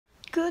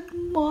Good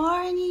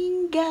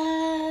morning,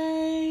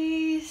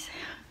 guys!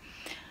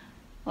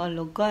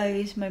 Hello,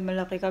 guys. May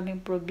malaki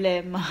kaming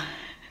problema.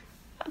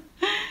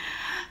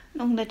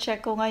 Nung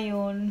na-check ko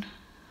ngayon,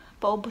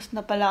 paubos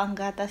na pala ang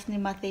gatas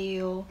ni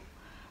Mateo.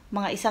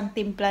 Mga isang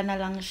timpla na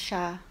lang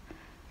siya.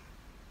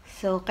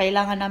 So,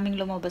 kailangan naming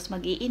lumabas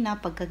mag-iina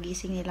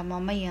pagkagising nila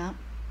mamaya.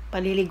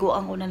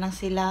 Paliliguan ko na lang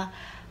sila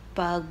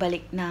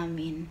pagbalik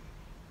namin.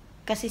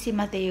 Kasi si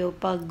Mateo,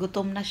 pag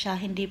gutom na siya,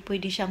 hindi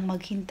pwede siyang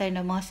maghintay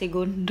ng mga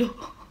segundo.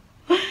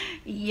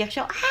 Iyak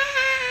siya,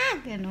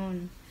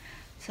 ganun.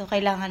 So,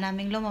 kailangan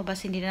naming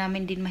lumabas. Hindi na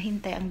namin din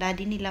mahintay ang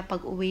daddy nila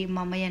pag uwi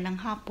mamaya ng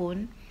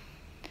hapon.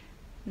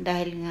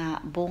 Dahil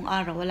nga, buong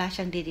araw, wala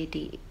siyang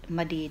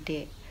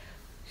madidi.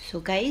 So,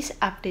 guys,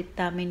 update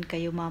namin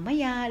kayo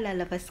mamaya.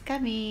 Lalabas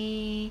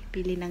kami.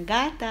 Pili ng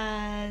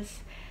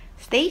gatas.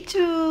 Stay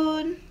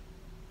tuned!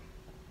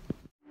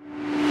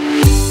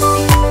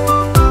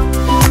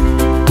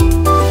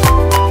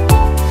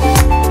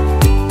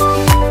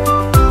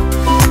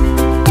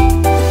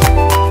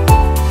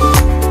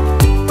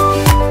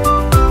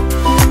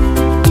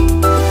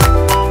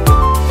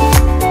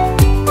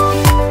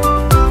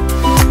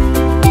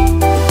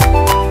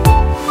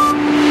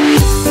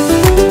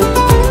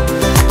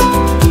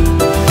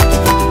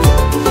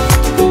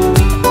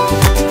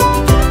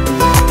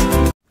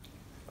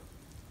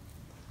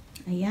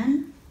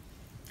 Ayan.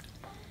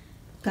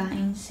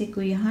 Kain si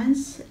Kuya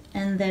Hans.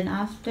 And then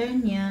after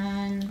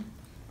nyan,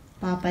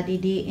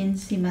 papadidiin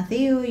si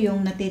Mateo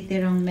yung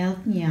natitirang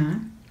milk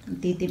niya.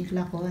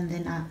 Titimpla ko. And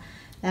then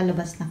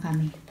lalabas na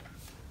kami.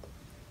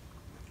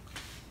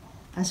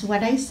 As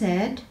what I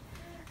said,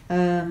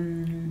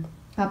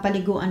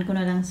 papaliguan ko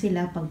na lang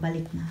sila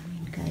pagbalik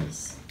namin,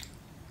 guys.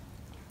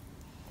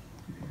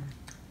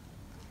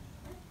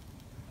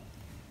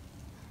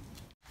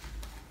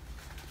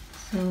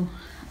 So,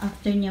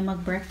 after niya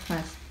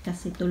mag-breakfast,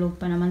 kasi tulog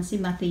pa naman si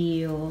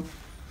Mateo,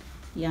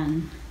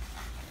 yan.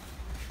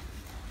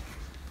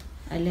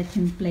 I let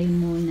him play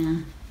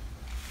muna.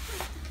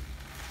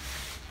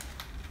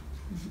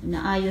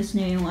 Naayos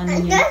niya yung ano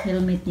niya,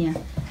 helmet niya.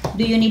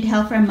 Do you need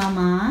help from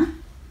Mama?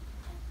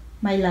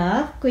 My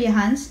love? Kuya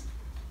Hans?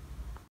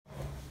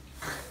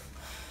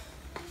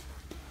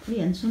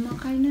 Ayan,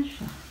 sumakay na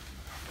siya.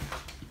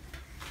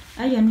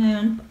 Ayan,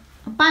 ngayon.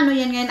 Paano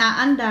yan ngayon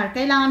aandar?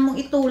 Kailangan mong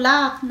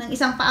itulak ng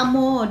isang paa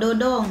mo,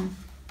 Dodong.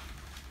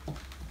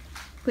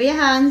 Kuya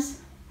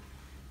Hans.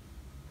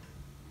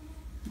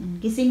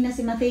 Gising na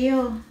si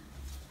Mateo.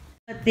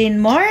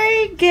 Good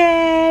morning!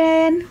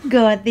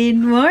 Good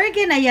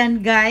morning!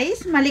 Ayan,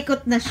 guys.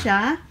 Malikot na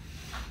siya.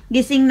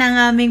 Gising na ng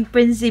aming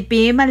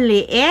prinsipe.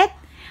 Maliit.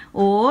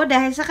 Oh,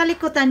 dahil sa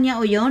kalikutan niya,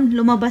 o yun,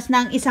 lumabas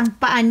na ang isang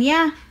paa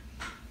niya.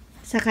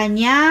 Sa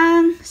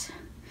kanyang,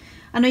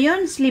 ano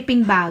yun?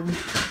 Sleeping bag.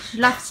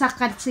 Schlafsack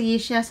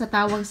siya sa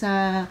tawag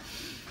sa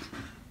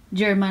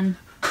German.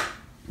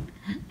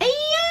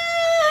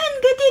 Ayan!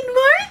 Good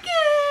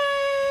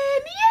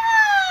morning!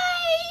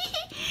 Yay!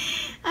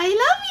 I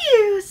love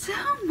you so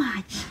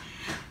much.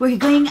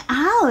 We're going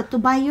out to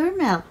buy your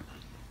milk.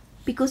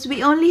 Because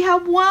we only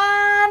have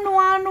one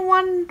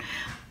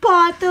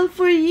bottle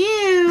for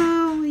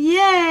you.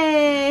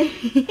 Yay!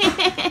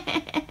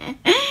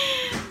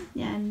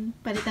 Yan.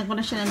 Palitan ko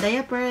na siya ng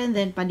diaper. And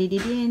then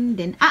padididin.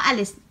 Then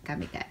aalis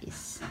kami,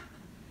 guys.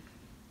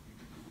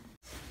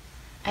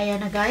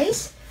 Ayan na,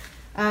 guys.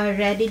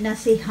 Ready na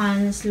si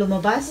Hans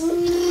lumabas.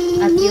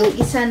 At yung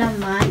isa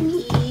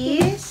naman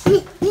is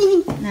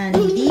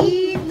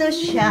nandito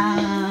siya.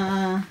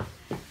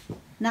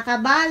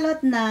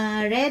 Nakabalot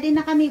na. Ready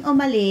na kaming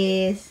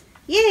umalis.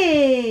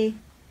 Yay!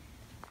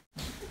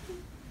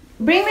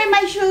 Bring me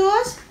my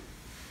shoes.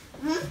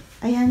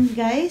 Ayan,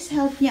 guys.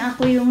 Help niya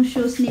ako yung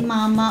shoes ni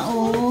Mama,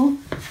 oh.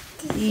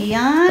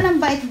 Ayan. Ang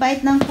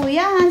bait-bait ng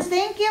Kuya Hans.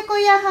 Thank you,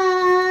 Kuya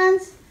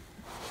Hans.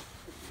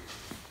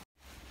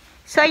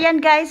 So,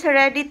 ayan, guys.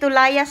 Ready to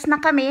layas na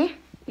kami.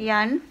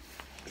 Ayan.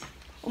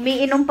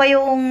 Umiinom pa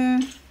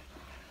yung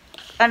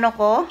ano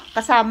ko,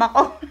 kasama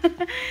ko.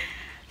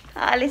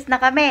 Aalis na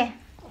kami.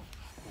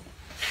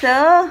 So,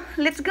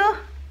 let's go.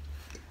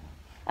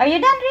 Are you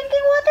done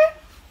drinking water?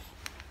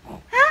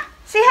 Huh?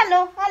 Say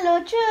hello.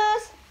 Hello,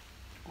 choose.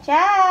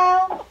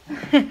 Ciao.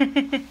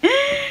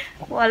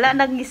 Wala,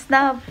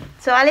 nag-snap.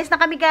 So, alis na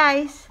kami,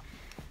 guys.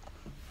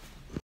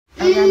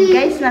 Ayan,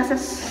 guys. Nasa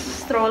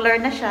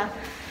stroller na siya.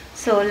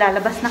 So,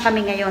 lalabas na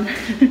kami ngayon.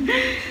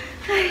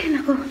 Ay,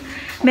 naku.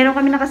 Meron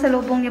kami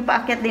nakasalubong yung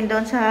paakyat din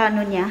doon sa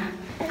ano niya.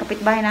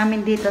 Kapitbahay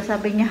namin dito.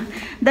 Sabi niya,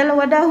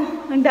 dalawa daw.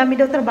 Ang dami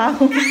daw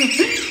trabaho.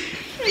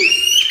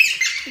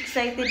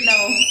 Excited na,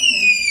 oh.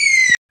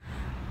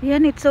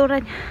 Yan, itsura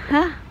niya.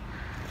 Ha?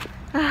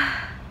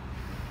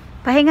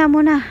 Pahinga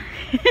muna.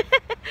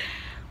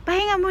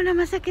 Pahinga muna,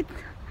 masakit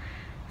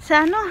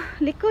sa ano,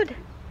 likod.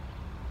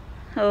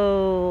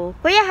 Oh,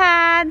 Kuya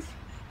Hans.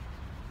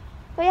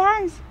 Kuya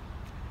Hans.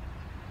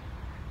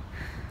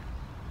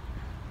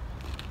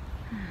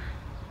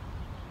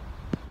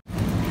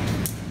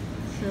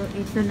 So,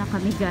 ito na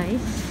kami, guys.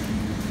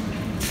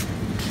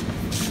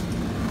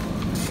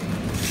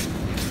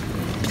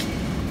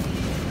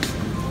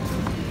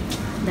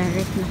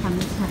 Direct na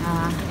kami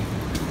sa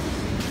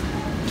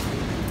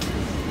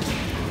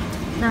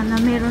na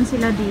meron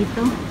sila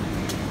dito.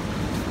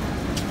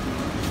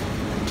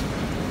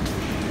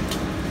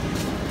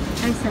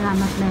 Ay,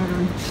 salamat,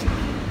 meron.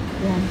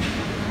 Yan.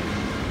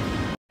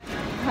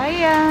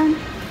 Ayan.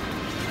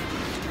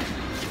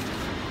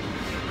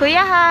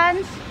 Kuya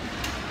Hans,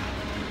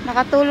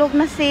 nakatulog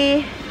na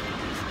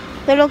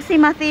tulog si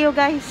Matthew,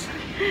 guys.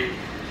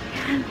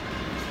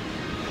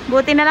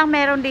 Buti na lang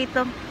meron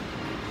dito.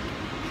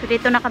 So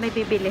dito na kami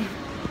bibili.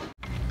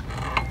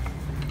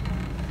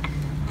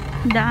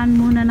 Daan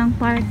muna ng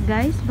park,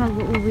 guys,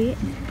 bago uwi,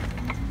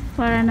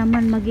 para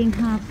naman maging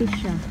happy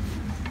siya.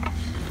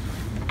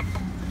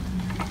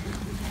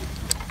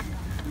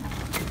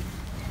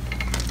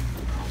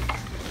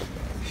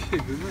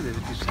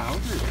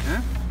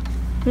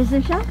 Is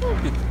er shower?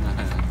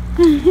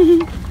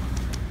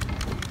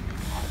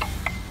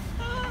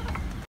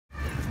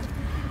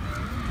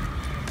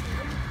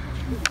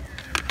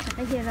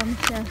 Nakahiram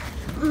siya.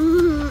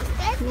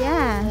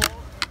 Yeah.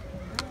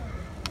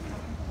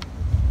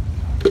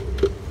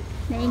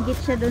 Nainggit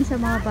siya dun sa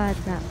mga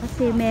bata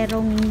kasi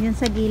merong yun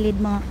sa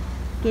gilid mga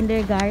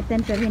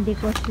kindergarten, pero hindi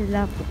ko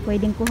sila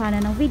pwedeng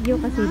kuhanan ng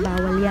video kasi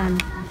bawal yan.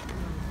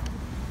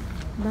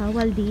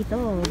 Bawal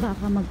dito,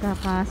 baka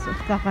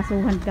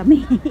magkakasuhan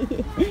kami.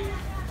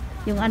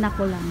 Yung anak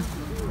ko lang.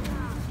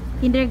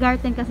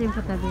 Kindergarten kasi yung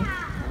katabi.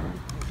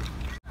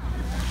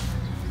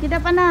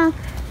 Kita pa na.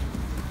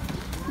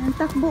 Ang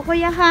takbo ko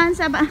ya, Hans.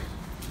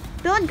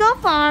 Don't go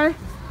far.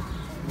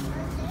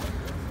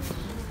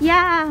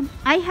 Yeah,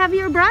 I have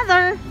your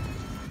brother.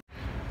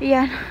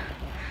 Yan.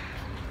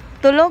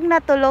 Tulog na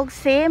tulog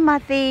si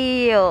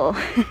Matthew.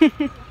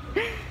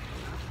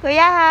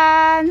 Kuya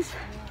Hans.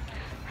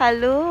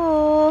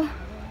 Hello.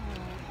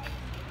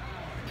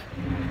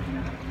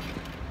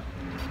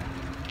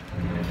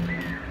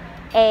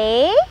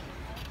 A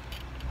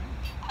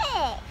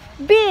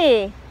B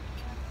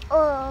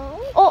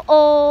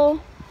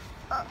O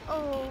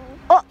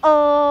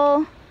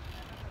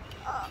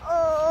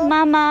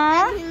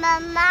Mama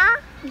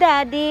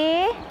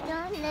Daddy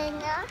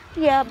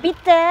ya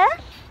bitte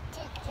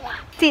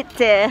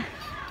Tite.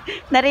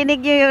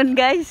 Narinig nyo yun,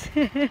 guys?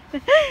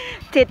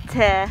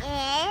 Tite.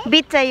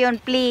 Bitte yun,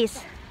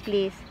 please.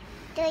 Please.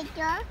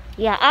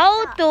 Yeah,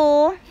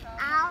 auto.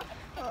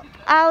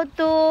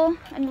 Auto.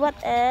 And what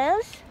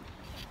else?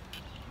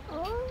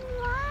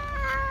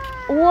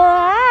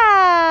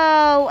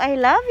 Wow! I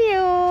love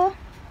you.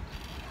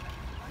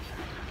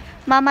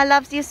 Mama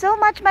loves you so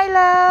much, my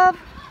love.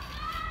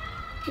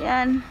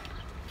 Yan.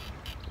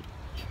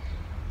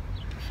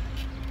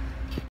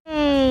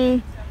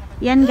 Hey.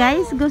 Yan,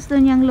 guys. Gusto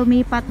niyang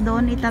lumipat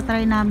doon.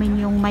 Itatry namin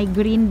yung may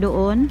green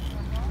doon.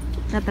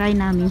 Itatry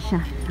namin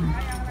siya.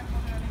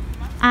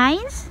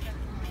 1,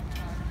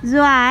 2,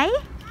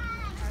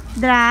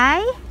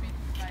 3,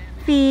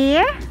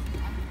 4,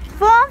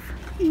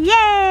 5.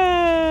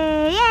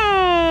 Yay! Yay!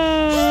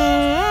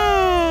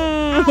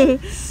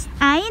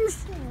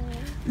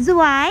 1, 2,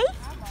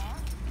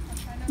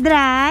 3,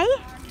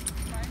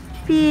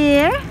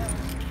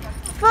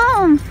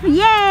 4, 5.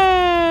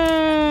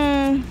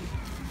 Yay!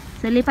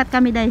 So, lipat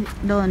kami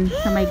doon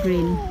sa may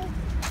green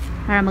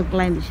para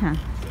mag-climb siya.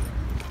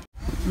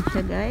 Ito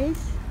siya,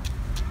 guys.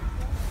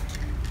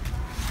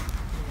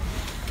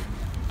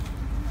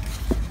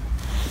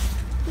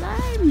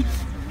 Climb!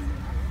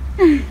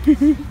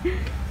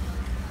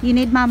 You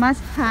need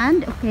mama's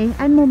hand? Okay,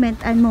 ein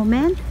Moment,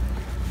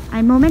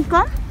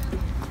 come.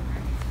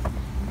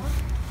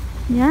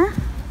 Yeah?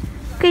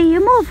 Okay,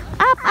 you move.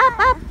 Up.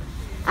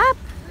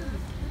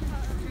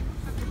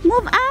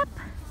 Move up.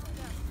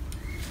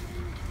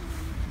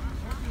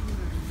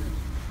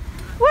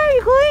 Where are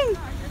you going?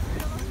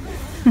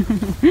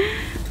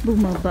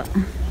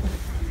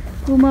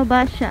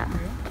 Bumaba siya.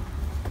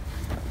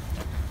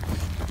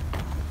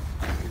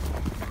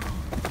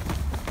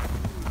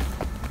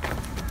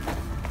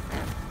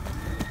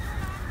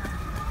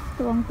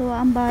 Tuwang-tuwa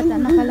ang bata,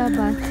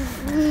 nakalabas.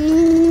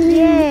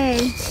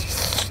 Yay!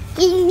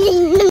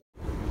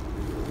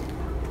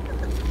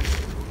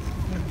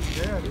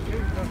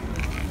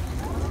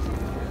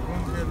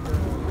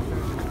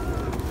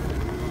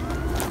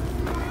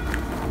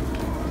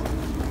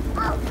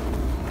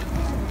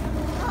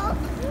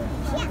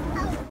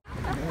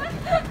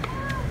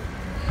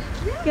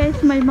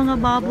 Guys, may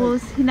mga bubbles.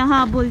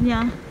 Hinahabol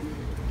niya.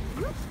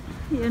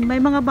 Yan,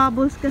 may mga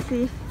bubbles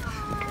kasi.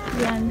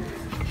 Yan.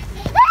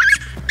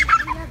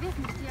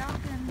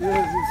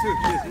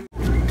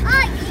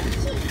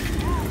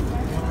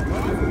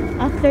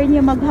 After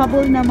niya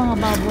maghabol na mga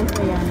bubbles,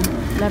 ayan,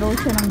 laro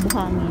siya ng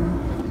buhangin.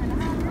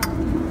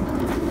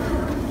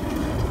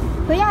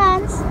 Kuya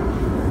Hans,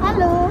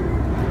 hello.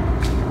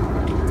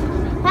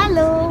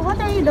 Hello, what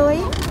are you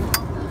doing?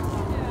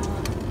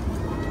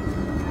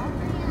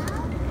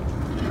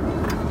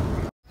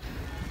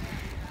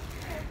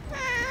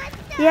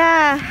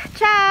 Yeah,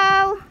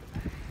 ciao.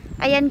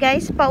 Ayan,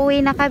 guys, pauwi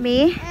na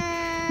kami.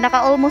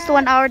 Naka almost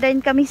 1 hour din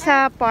kami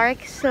sa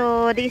park.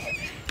 So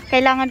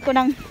kailangan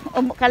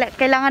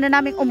na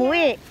naming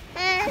umuwi.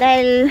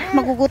 Dahil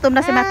magugutom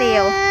na si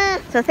Mateo.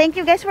 So, thank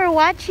you guys for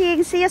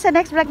watching. See you sa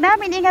next vlog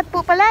namin. Ingat po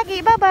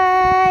palagi.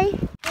 Bye-bye!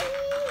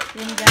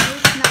 Yan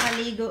guys,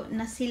 nakaligo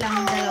na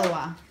silang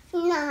dalawa.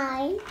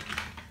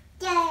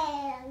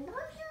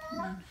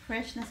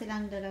 Fresh na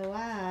silang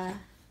dalawa.